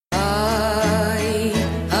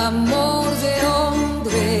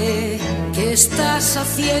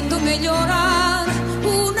haciéndome llorar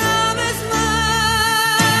una vez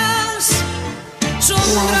más.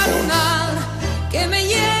 Sombra lunar que me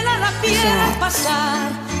hiela la piel al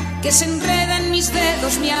pasar, que se enreda en mis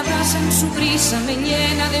dedos, me abraza en su brisa, me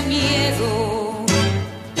llena de miedo.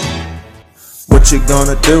 What you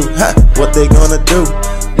gonna do? Ha! What they gonna do?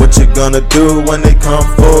 What you gonna do when they come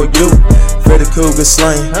for you? Freddy Cougar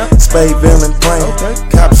slain, SpADE villain playing,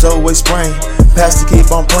 cops always spraying, pastor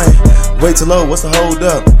keep on praying. Wait till low, what's the hold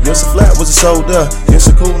up? You're so flat, was it sold up? You're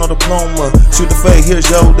so cool, no diploma. Shoot the fade, here's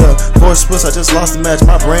Yoda. Force puss, I just lost the match.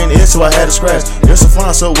 My brain is so I had to scratch. You're so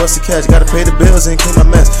fine, so what's the catch? Gotta pay the bills and clean my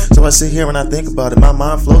mess. So I sit here and I think about it. My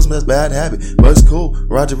mind flows, man, that's bad habit. But it's cool,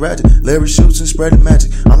 Roger Ratchet. Larry shoots and spreading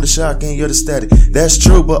magic. I'm the shock and you're the static. That's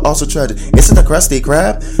true, but also tragic. Isn't the Krusty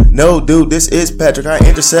Krab? No, dude, this is Patrick. I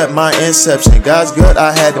intercept my inception. God's good,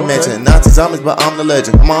 I had to mention. Not to zombies, but I'm the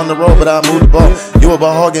legend. I'm on the road, but I move the ball. You a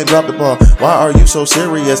ball hog and drop the ball. Why are you so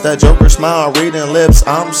serious? That Joker smile, reading lips.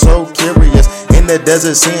 I'm so curious. In the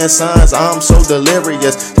desert, seeing signs. I'm so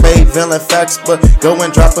delirious. SpADE villain facts, but go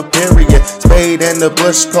and drop a period. SpADE in the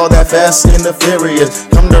bush, call that fast and the furious.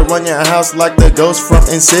 Come to run your house like the ghost from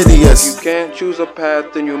Insidious. If you can't choose a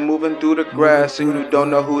path, then you're moving through the grass and you don't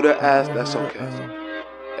know who to ask. That's okay.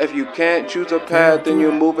 If you can't choose a path, then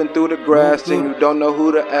you're moving through the grass and you don't know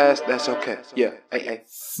who to ask. That's okay. Yeah. Hey.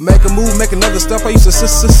 Make a move, make another step. I used to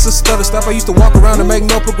stutter step. I used to walk around and make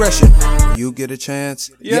no progression. You get a chance.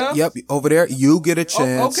 Yeah. Yep. Over there, you get a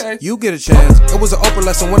chance. Okay. You get a chance. It was an open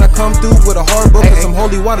lesson when I come through with a hard book and some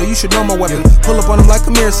holy water. You should know my weapon. Pull up on them like,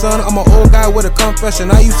 come here, son. I'm an old guy with a confession.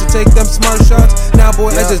 I used to take them smart shots. Now, boy,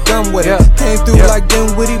 I just done with it. Came through like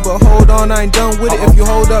Dinwiddie, but hold on, I ain't done with it. If you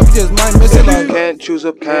hold up, you just might miss it. If you can't choose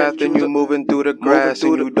a path, then you're moving through the grass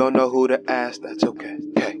and you don't know who to ask. That's okay.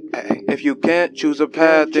 If you can't choose a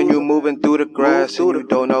path, then you're moving through the grass and you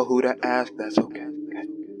don't know who to ask. That's okay.